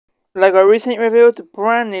LEGO recently revealed the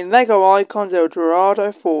brand new LEGO Icons Eldorado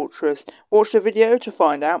Fortress. Watch the video to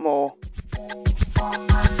find out more.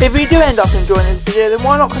 If you do end up enjoying this video, then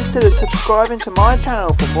why not consider subscribing to my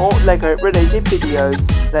channel for more LEGO related videos.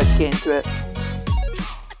 Let's get into it.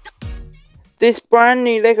 This brand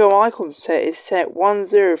new LEGO Icons set is set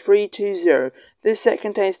 10320. This set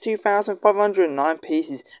contains 2,509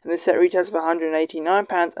 pieces and the set retails for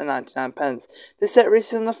 £189.99. This set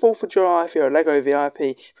releases on the 4th of July if you're a LEGO VIP.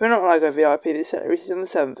 If you're not a LEGO VIP, this set releases on the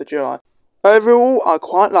 7th of July. Overall, I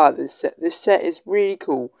quite like this set. This set is really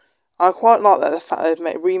cool. I quite like the fact they've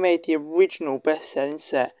remade the original best-selling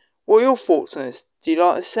set. What are your thoughts on this? Do you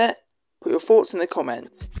like this set? Put your thoughts in the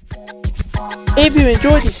comments. If you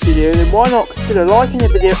enjoyed this video, then why not consider liking the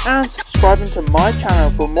video and subscribing to my channel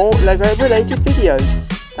for more LEGO related videos.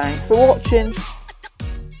 Thanks for watching.